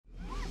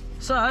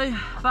So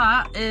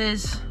that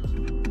is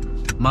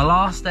my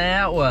last day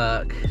at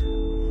work.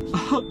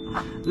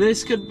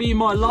 This could be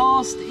my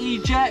last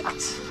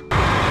eject.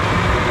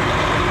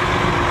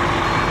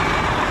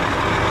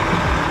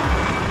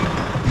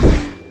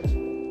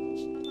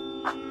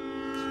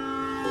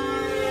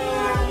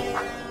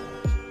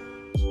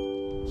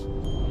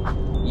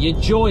 You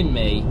join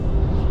me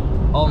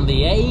on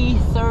the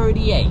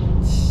A38.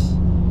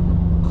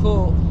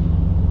 Cool.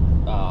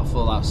 I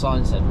thought that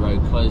sign said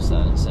road closed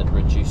and it said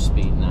reduce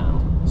speed now.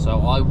 So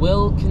I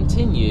will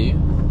continue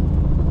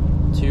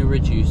to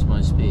reduce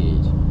my speed.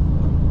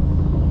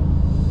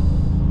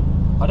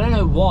 I don't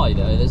know why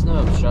though, there's no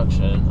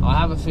obstruction. I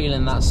have a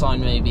feeling that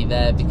sign may be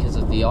there because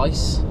of the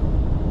ice.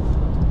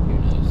 Who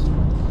knows?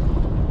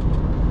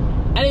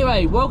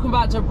 Anyway, welcome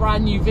back to a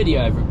brand new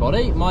video,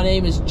 everybody. My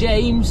name is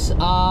James,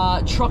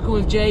 Trucking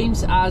with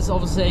James, as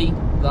obviously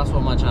that's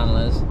what my channel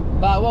is.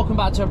 But welcome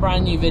back to a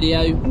brand new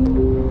video.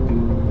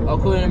 I'll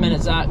call you in a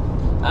minute, Zach.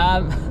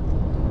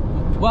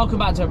 Welcome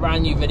back to a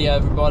brand new video,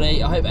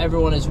 everybody. I hope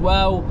everyone is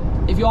well.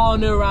 If you are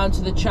new around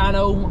to the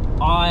channel,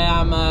 I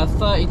am a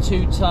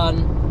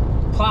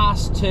 32-ton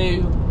Class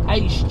 2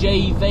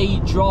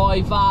 HGV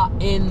driver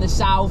in the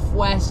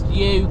southwest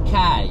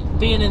UK.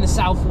 Being in the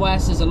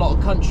southwest, there's a lot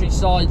of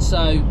countryside,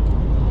 so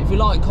if you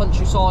like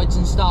countrysides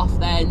and stuff,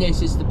 then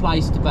this is the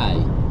place to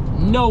be.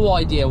 No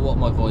idea what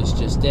my voice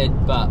just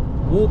did, but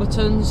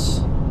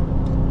Warburtons.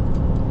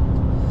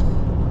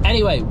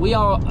 Anyway, we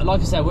are,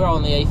 like I said, we're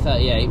on the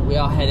A38. We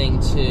are heading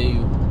to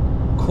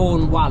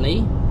Cornwall,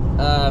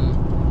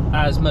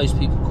 as most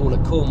people call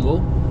it, Cornwall.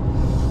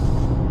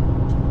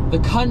 The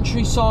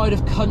countryside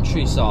of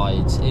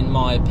countrysides, in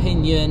my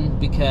opinion,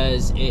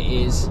 because it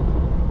is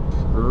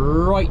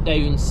right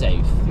down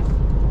south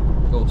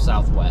or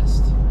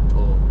southwest.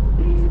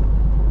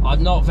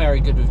 I'm not very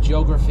good with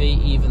geography,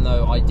 even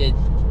though I did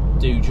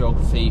do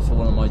geography for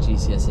one of my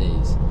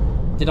GCSEs.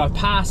 Did I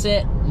pass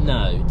it?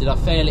 No. Did I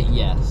fail it?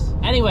 Yes.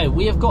 Anyway,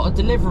 we have got a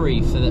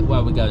delivery for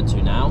where we're going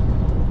to now,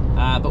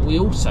 but we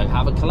also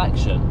have a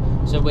collection.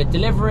 So we're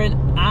delivering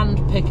and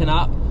picking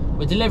up.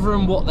 We're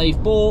delivering what they've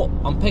bought,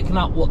 I'm picking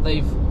up what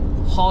they've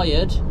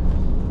hired,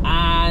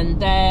 and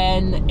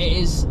then it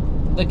is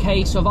the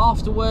case of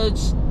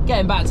afterwards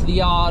getting back to the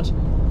yard,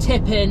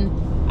 tipping,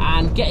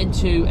 and getting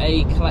to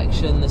a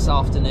collection this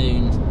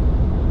afternoon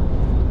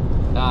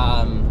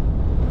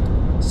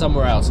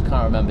somewhere else. I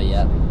can't remember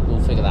yet. We'll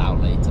figure that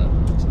out later.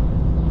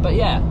 But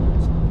yeah,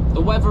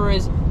 the weather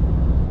is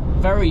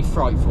very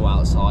frightful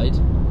outside.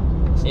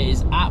 It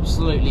is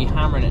absolutely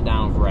hammering it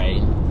down with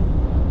rain,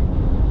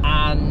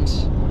 and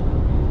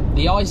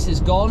the ice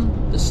is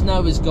gone, the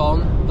snow is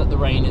gone, but the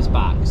rain is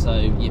back, so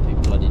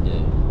yippee bloody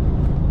do.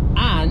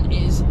 And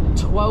it is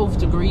 12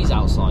 degrees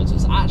outside, so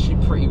it's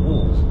actually pretty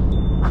warm.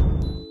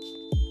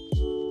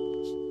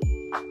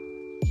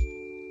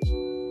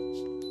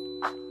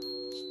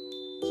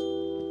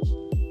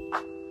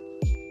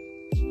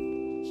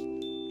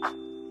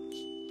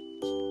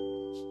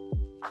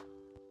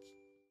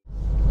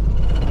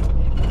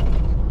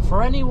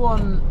 For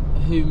anyone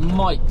who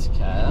might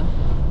care,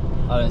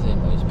 I don't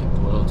think most people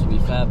will, to be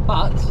fair,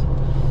 but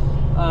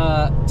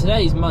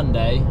today's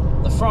Monday,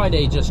 the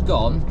Friday just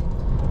gone,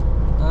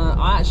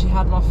 I actually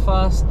had my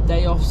first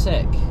day off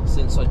sick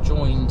since I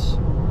joined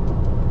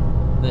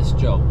this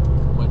job,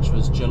 which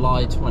was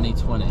July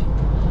 2020,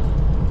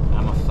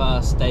 and my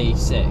first day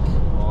sick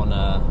on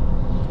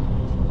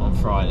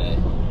Friday.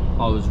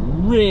 I was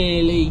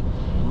really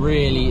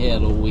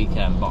ill all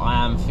weekend, but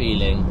I am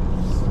feeling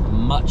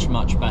much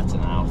better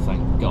now,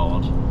 thank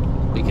God,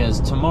 because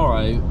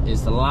tomorrow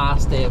is the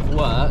last day of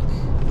work,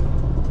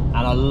 and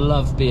I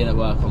love being at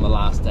work on the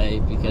last day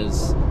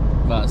because,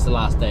 well, it's the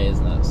last day,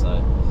 isn't it?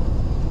 So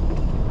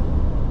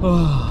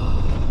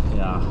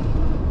yeah,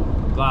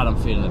 glad I'm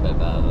feeling a bit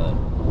better though.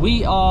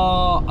 We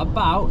are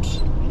about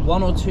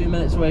 1 or 2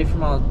 minutes away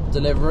from our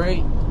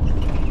delivery,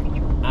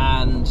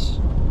 and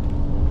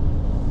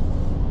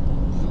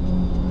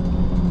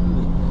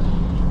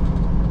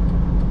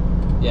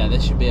yeah,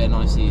 this should be a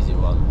nice easy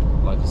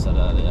one, like I said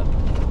earlier.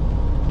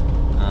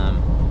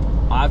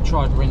 I've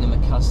tried ringing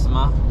the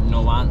customer,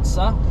 no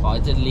answer, but I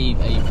did leave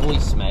a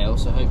voicemail,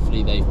 so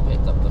hopefully they've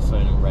picked up the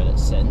phone and read it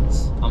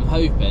since. I'm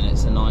hoping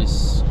it's a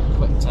nice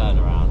quick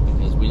turnaround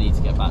because we need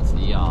to get back to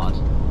the yard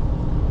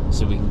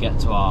so we can get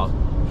to our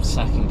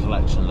second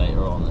collection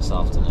later on this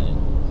afternoon.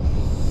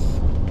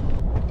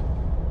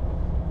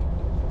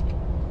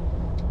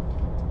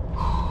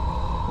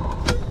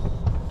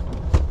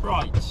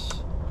 Right,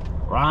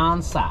 we're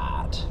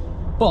inside,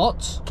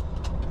 but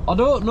I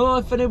don't know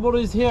if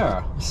anybody's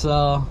here,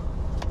 so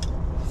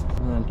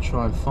I'm gonna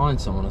try and find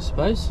someone, I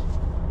suppose.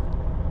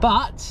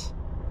 But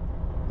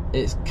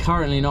it's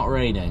currently not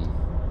raining,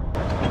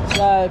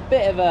 so a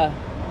bit of a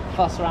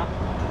fuss around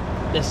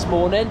this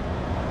morning.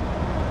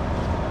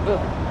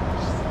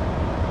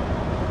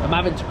 I'm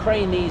having to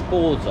crane these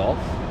boards off.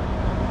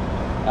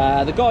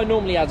 The guy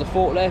normally has a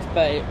forklift,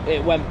 but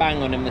it went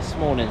bang on him this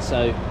morning,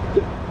 so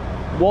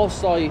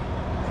whilst I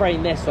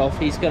crane this off,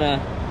 he's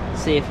gonna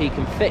see if he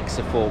can fix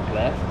a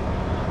forklift.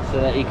 so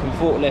that he can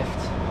forklift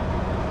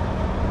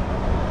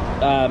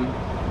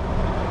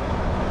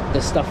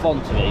the stuff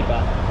onto me.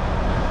 But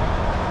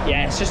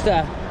yeah, it's just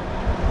a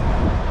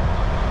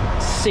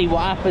see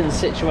what happens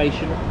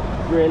situation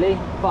really.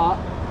 But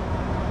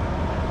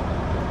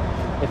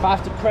if I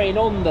have to crane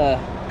on the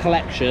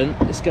collection,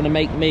 it's going to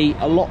make me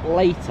a lot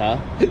later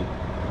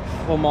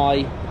for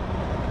my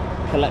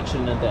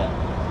collection a bit,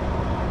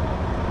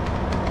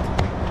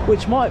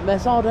 which might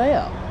mess our day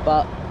up,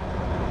 but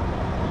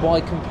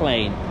why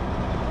complain?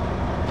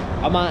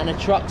 I'm out in a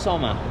truck, so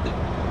I'm happy.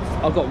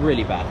 I've got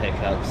really bad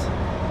hiccups.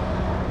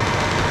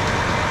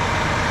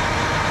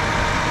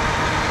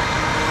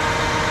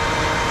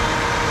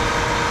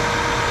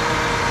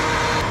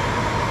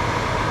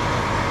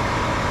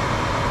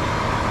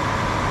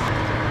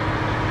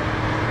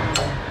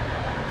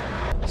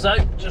 So,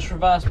 just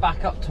reverse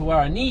back up to where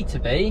I need to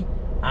be,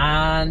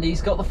 and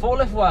he's got the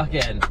forklift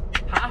working.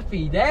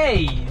 Happy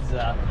days!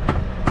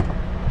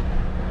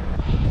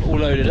 All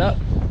loaded up.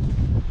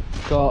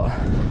 Got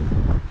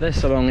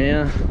this along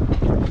here,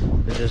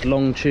 which is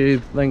long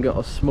tube, then got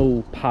a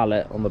small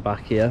pallet on the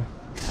back here,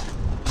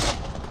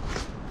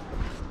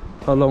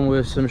 along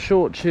with some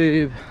short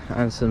tube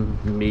and some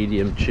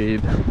medium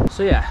tube.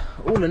 So yeah,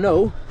 all in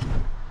all,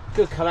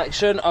 good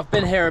collection. I've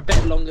been here a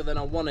bit longer than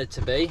I wanted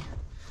to be.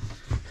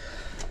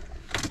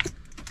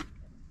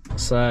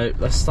 So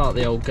let's start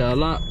the old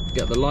girl up,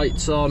 get the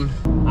lights on,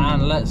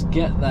 and let's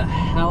get the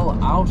hell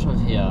out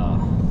of here.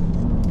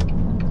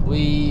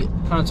 We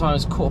kind of time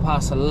is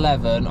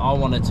 11:15. I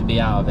wanted to be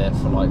out of it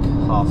for like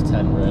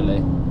 10:30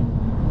 really.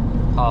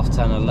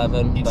 10:30,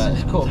 11, but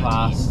it's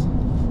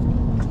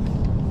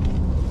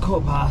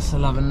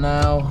 11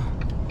 now.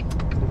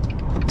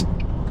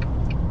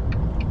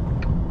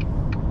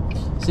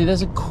 See,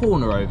 there's a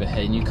corner over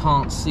here and you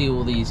can't see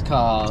all these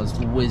cars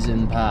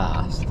whizzing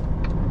past.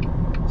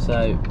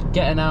 So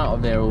getting out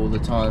of there all the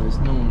time is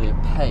normally a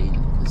pain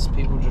because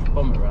people just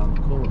bomb it around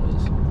the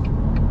corners.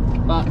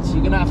 But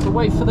you're gonna have to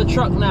wait for the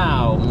truck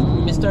now,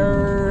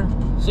 mister.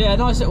 So yeah,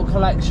 nice little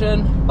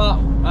collection, but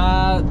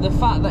the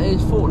fact that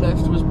his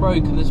forklift was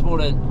broken this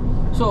morning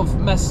sort of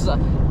messes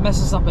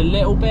us up a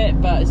little bit,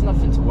 but it's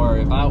nothing to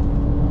worry about.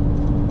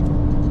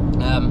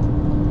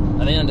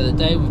 At the end of the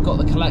day, we've got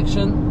the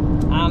collection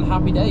and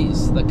happy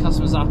days. The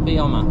customer's happy,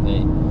 I'm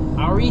happy.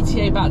 Our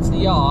ETA back to the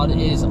yard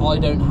is I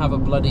don't have a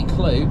bloody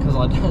clue because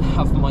I don't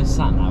have my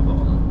sat nav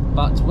on.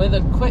 But with a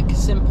quick,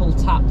 simple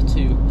tap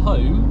to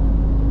home,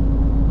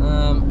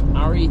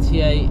 our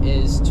ETA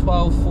is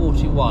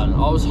 12:41.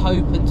 I was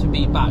hoping to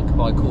be back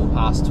by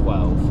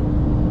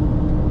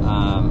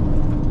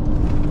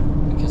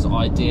 12:15. Because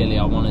ideally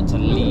I wanted to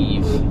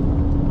leave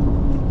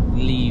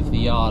the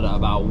yard at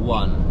about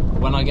 1.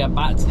 When I get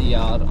back to the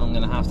yard, I'm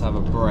going to have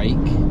a break.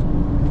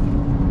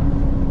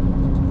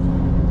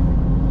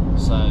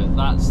 So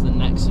that's the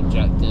next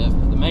objective.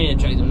 The main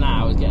objective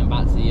now is getting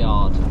back to the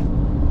yard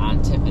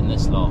and tipping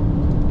this lot.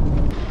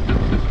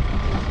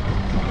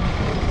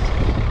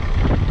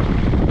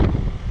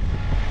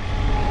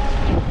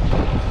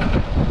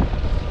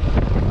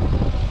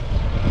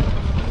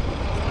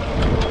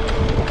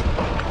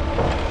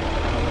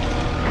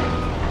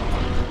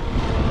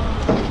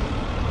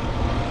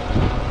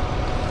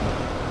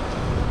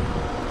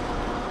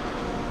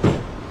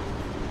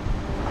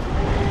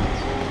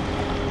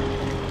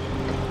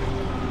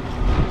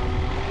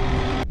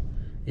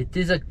 It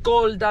is a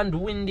cold and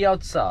windy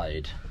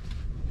outside.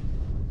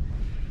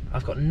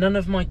 I've got none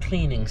of my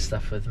cleaning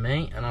stuff with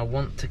me and I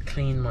want to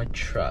clean my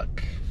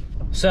truck.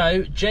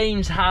 So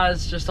James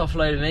has just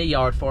offloaded me,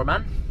 yard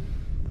foreman.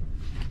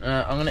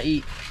 I'm gonna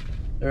eat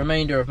the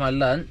remainder of my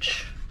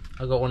lunch.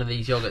 I got one of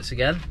these yogurts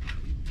again.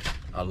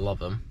 I love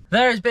them.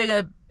 There has been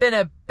a bit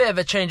of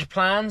a change of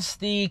plans.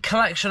 The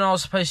collection I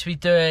was supposed to be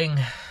doing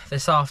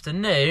this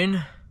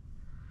afternoon,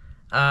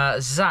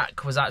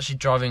 Zach was actually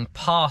driving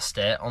past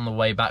it on the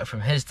way back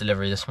from his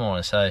delivery this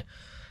morning. So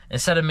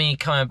instead of me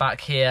coming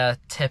back here,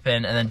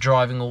 tipping, and then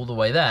driving all the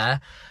way there,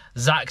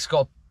 Zach's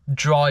got to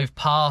drive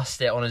past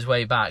it on his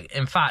way back.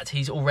 In fact,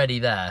 he's already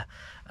there,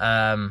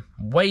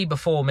 way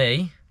before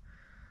me.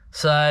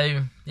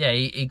 So yeah,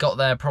 he got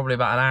there probably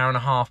about an hour and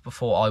a half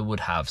before I would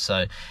have.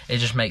 So it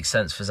just makes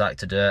sense for Zach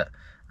to do it.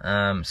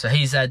 So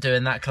he's there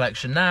doing that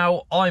collection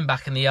now. I'm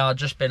back in the yard,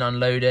 just been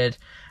unloaded,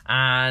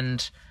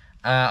 and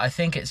I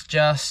think it's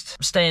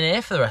just staying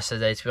here for the rest of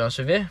the day, to be honest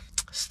with you.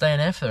 Staying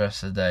here for the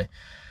rest of the day.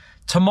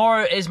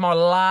 Tomorrow is my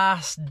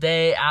last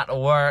day at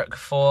work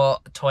for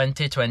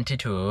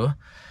 2022.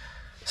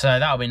 So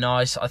that'll be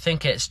nice. I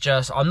think it's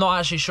just, I'm not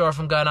actually sure if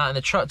I'm going out in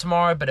the truck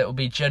tomorrow, but it will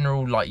be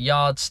general like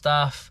yard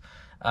stuff,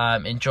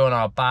 enjoying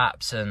our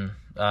baps and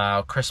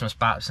our Christmas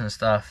baps and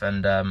stuff,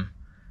 and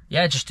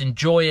yeah, just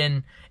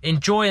enjoying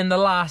the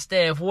last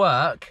day of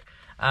work,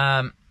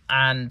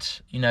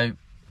 and you know,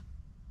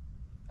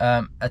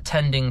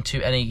 attending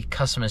to any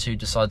customers who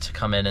decide to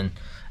come in and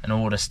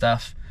order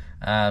stuff.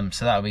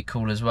 So that'll be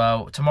cool as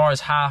well.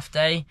 Tomorrow's half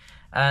day,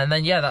 and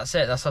then yeah, that's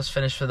it. That's us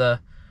finished for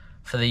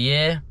the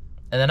year.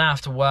 And then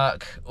after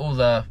work, all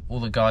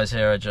the guys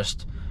here are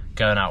just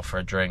going out for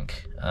a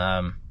drink.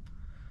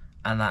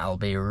 and that'll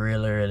be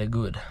really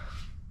good.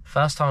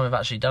 First time we've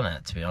actually done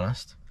it, to be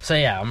honest. So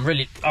yeah, I'm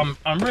really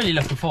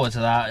looking forward to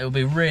that. It'll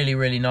be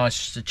really nice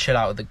just to chill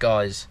out with the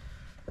guys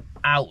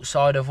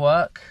outside of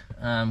work,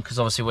 because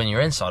obviously when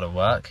you're inside of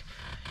work,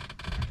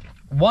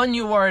 one,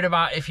 you're worried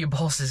about if your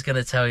boss is going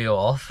to tell you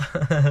off.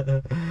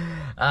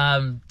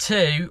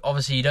 Two,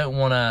 obviously you don't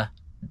want to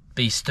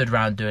be stood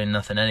around doing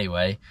nothing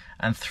anyway.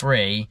 And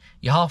three,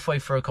 you're halfway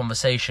through a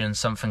conversation,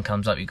 something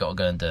comes up, you got to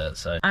go and do it.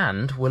 So,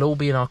 and we'll all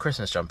be in our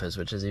Christmas jumpers,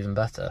 which is even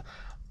better.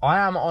 I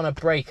am on a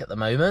break at the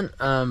moment,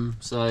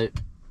 so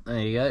there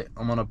you go,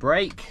 I'm on a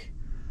break.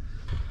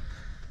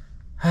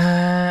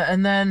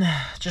 And then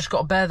just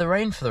got to bear the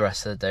rain for the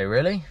rest of the day,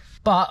 really.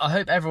 But I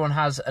hope everyone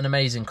has an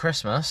amazing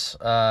Christmas.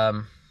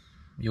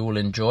 You all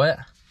enjoy it,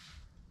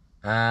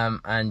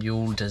 and you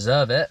all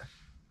deserve it.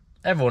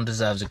 Everyone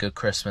deserves a good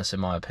Christmas,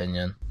 in my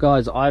opinion.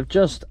 Guys, I've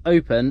just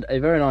opened a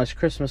very nice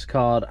Christmas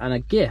card and a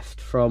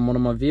gift from one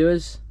of my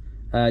viewers,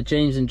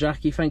 James and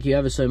Jackie. Thank you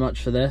ever so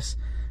much for this.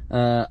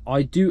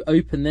 I do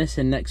open this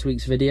in next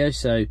week's video,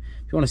 so if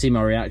you want to see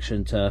my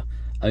reaction to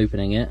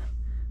opening it,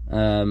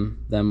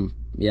 then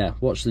yeah,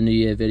 watch the New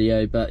Year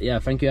video. But yeah,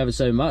 thank you ever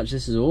so much.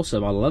 This is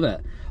awesome. I love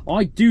it.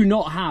 I do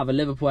not have a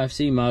Liverpool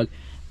FC mug.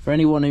 For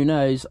anyone who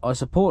knows, I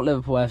support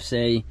Liverpool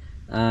FC,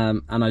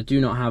 and I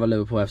do not have a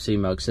Liverpool FC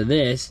mug. So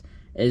this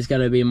is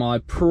going to be my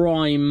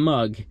prime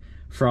mug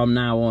from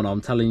now on.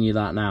 I'm telling you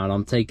that now, and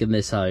I'm taking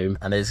this home,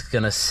 and it's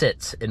going to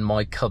sit in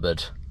my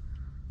cupboard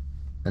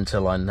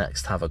until I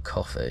next have a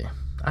coffee.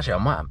 Actually,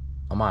 I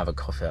might have a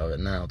coffee out of it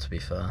now, to be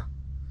fair.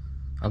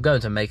 I'm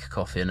going to make a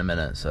coffee in a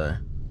minute, so...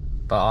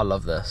 But I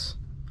love this.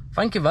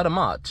 Thank you very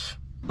much.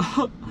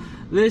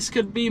 This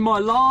could be my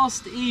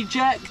last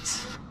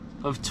eject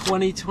of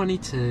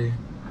 2022.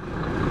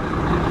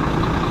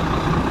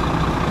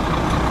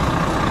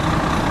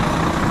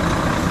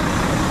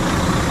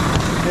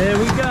 Here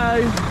we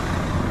go.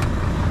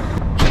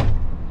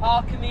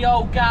 Parking the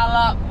old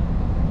Gallop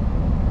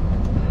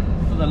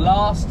for the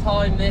last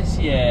time this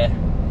year.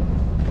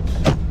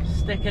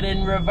 Stick it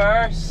in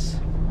reverse.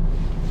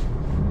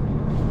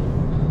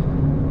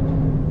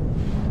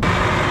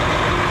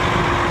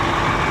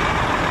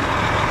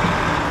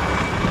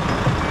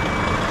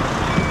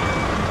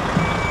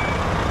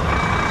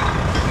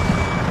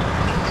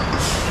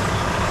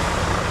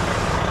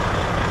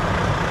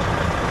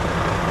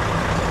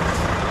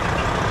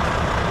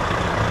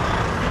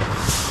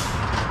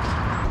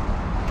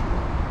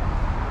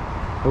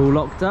 All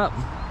locked up.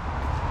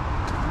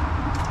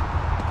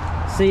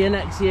 See you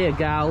next year,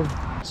 gal.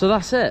 So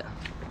that's it.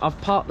 I've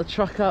parked the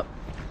truck up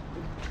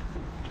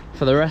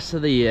for the rest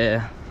of the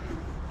year,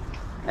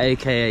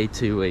 aka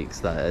 2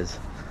 weeks, that is.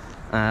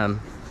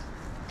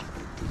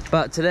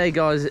 But today,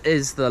 guys,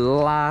 is the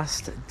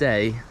last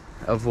day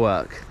of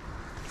work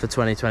for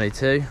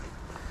 2022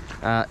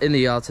 in the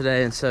yard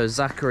today, and so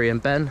Zachary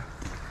and Ben.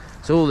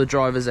 So all the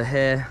drivers are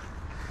here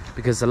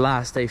because the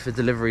last day for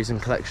deliveries and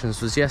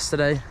collections was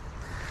yesterday.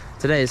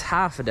 Today is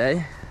half a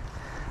day.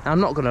 Now, I'm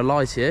not going to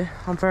lie to you,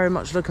 I'm very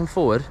much looking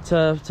forward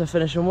to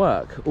finishing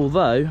work.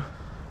 Although,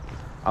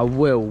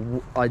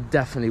 I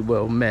definitely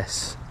will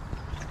miss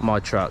my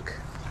truck.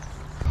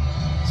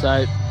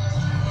 So,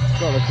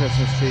 got the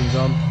Christmas tunes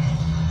on.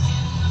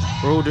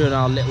 We're all doing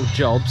our little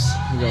jobs.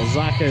 We've got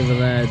Zach over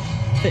there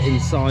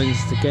fitting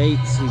signs to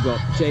gates. You've got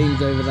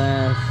James over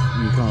there,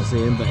 you can't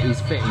see him, but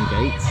he's fitting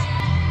gates.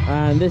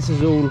 And this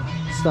is all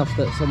stuff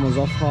that someone's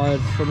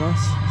off-hired from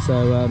us.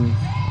 So,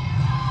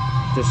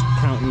 just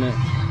counting it,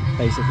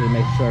 basically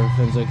making sure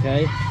everything's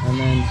okay, and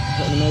then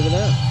putting them over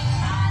there.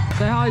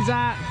 Say hi,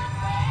 Zach.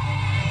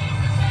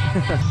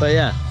 But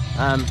yeah,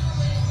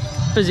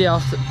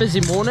 busy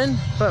morning,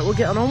 but we're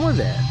getting on with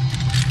it.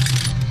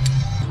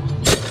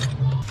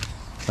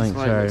 Thanks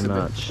very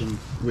much.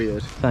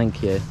 Weird.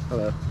 Thank you.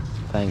 Hello.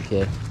 Thank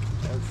you.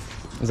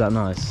 Is that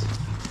nice?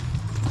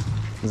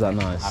 Is that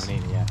nice? I haven't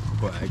eaten it yet.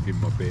 I've got egg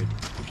in my beard.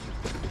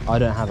 I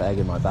don't have egg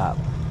in my bat.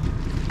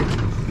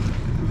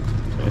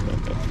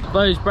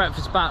 Those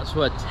breakfast bats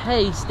were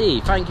tasty.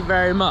 Thank you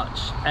very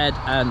much, Ed,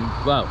 and,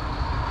 well,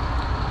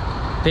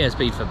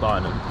 PSB for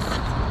buying them.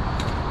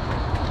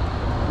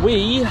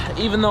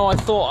 Even though I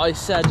thought I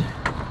said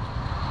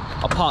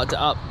I parked it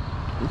up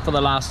for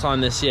the last time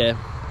this year,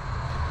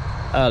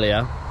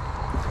 earlier,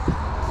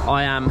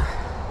 I am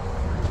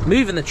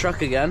moving the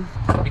truck again,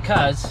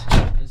 because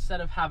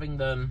instead of having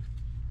them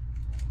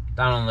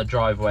down on the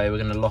driveway, we're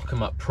going to lock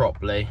them up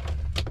properly,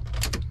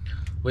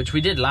 which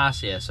we did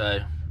last year,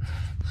 so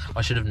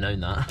I should have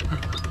known that.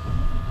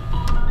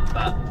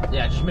 But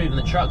yeah, just moving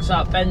the trucks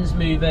up. Ben's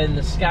moving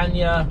the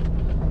Scania,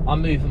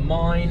 I'm moving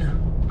mine,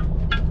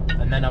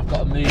 and then I've got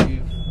to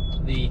move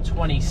the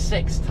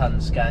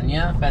 26-ton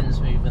Scania. Ben's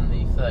moving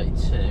the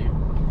 32.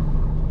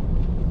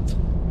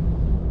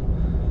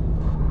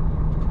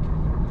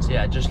 So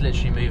yeah, just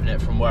literally moving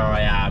it from where I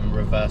am,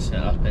 reversing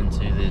it up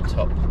into the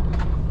top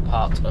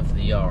part of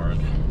the yard.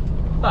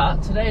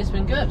 But today has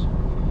been good.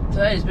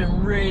 Today has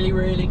been really,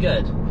 really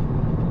good.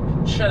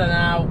 Chilling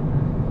out,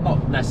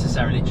 not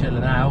necessarily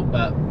chilling out,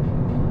 but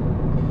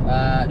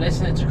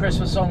listening to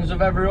Christmas songs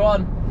with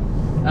everyone.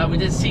 We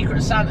did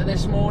Secret Santa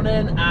this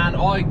morning, and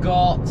I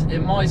got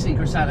in my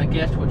Secret Santa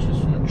gift, which was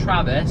from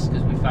Travis,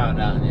 because we found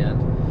out in the end.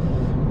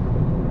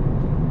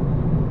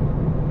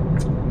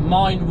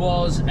 Mine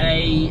was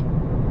a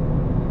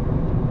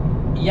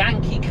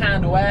Yankee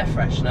Candle air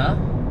freshener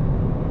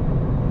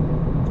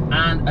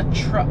and a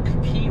truck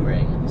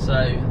keyring,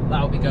 so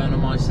that'll be going on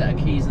my set of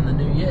keys in the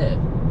new year.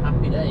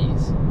 Happy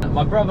days.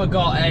 My brother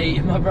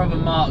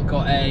Mark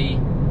got a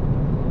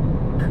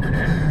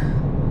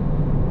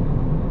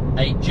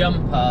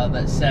jumper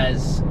that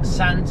says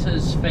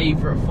Santa's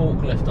favourite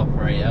forklift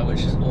operator,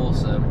 which is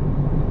awesome.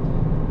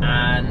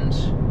 And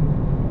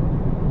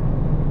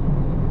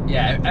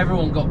yeah,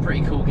 everyone got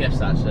pretty cool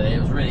gifts actually.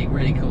 It was really,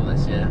 really cool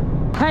this year.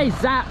 Hey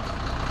Zach!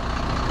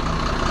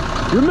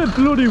 You're in my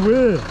bloody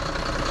way!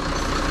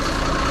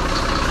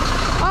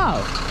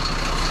 Oh,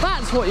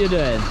 that's what you're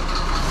doing.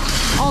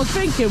 I was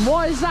thinking,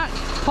 why is that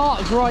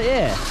parked right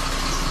here?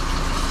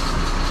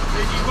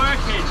 Busy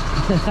working!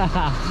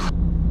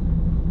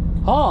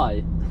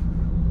 Hi!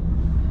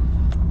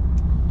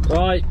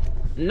 Right,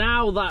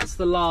 now that's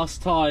the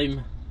last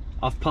time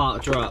I've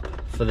parked her up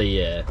for the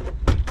year.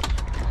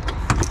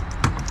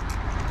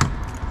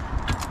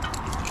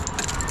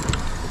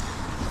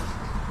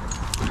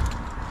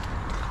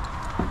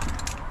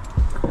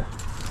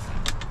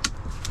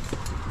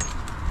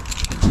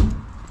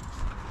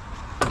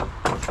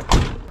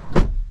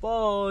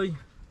 Bye.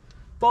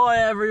 Bye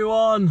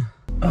everyone.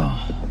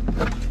 Oh.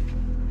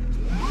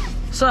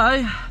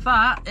 So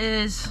that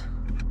is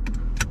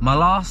my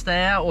last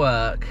day at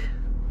work.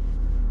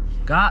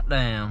 God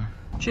damn.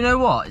 Do you know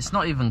what? It's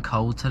not even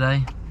cold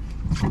today.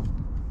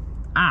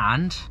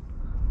 And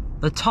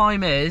the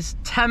time is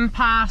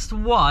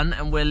 1:10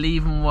 and we're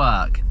leaving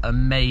work.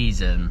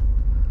 Amazing.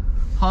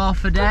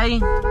 Half a day.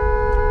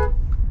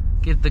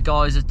 Give the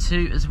guys a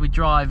toot as we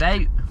drive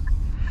out.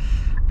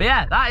 But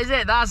yeah, that is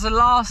it. That's the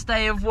last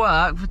day of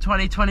work for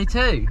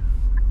 2022.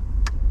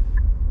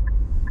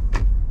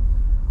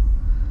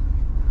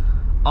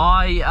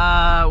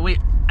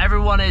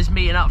 Everyone is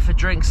meeting up for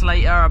drinks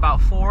later, about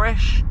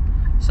 4ish.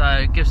 So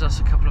it gives us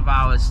a couple of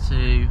hours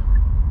to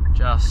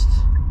just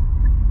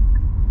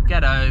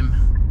get home,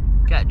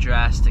 get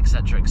dressed,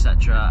 etc.,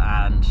 etc.,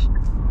 and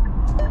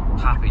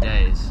happy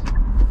days.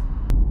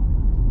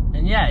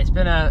 And yeah, it's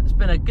been a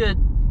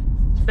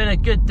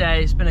good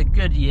day. It's been a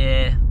good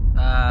year.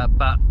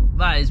 But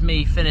that is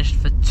me finished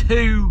for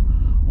 2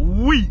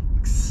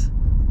 weeks.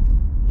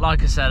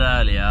 Like I said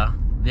earlier,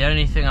 the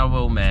only thing I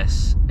will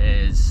miss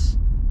is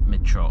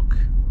mid-truck.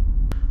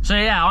 So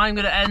yeah, I'm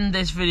going to end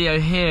this video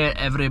here,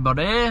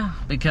 everybody,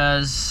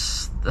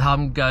 because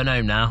I'm going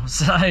home now.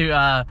 So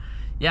yeah,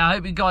 I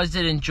hope you guys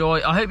did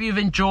enjoy. I hope you've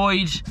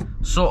enjoyed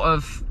sort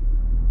of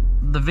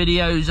the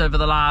videos over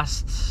the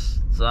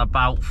last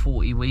about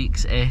 40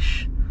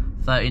 weeks-ish.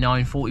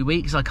 39, 40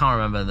 weeks, I can't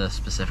remember the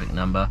specific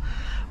number.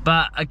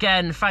 But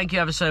again, thank you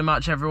ever so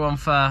much everyone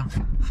for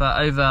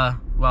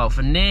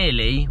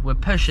nearly, we're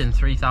pushing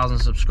 3,000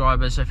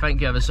 subscribers, so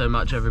thank you ever so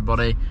much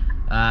everybody.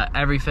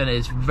 Everything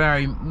is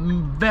very,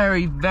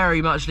 very,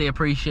 very muchly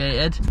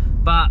appreciated.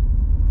 But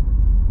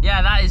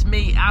yeah, that is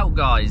me out,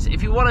 guys.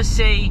 If you want to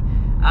see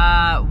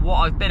what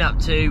I've been up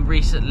to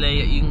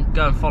recently, you can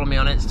go and follow me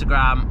on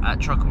Instagram at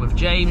Trucking with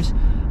James.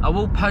 I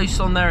will post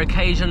on there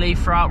occasionally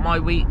throughout my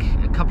week,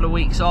 a couple of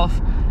weeks off,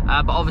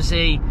 but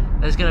obviously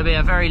there's going to be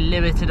a very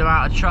limited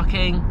amount of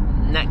trucking,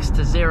 next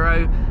to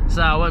zero,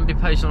 so I won't be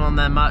posting on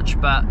there much.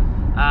 But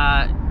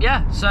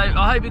yeah, so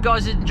I hope you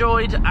guys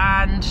enjoyed,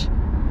 and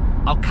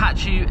I'll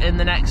catch you in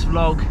the next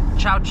vlog.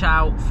 Ciao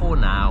ciao for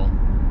now.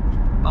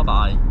 Bye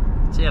bye.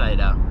 See you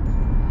later.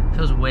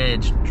 Feels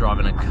weird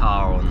driving a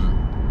car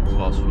on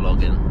whilst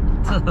vlogging.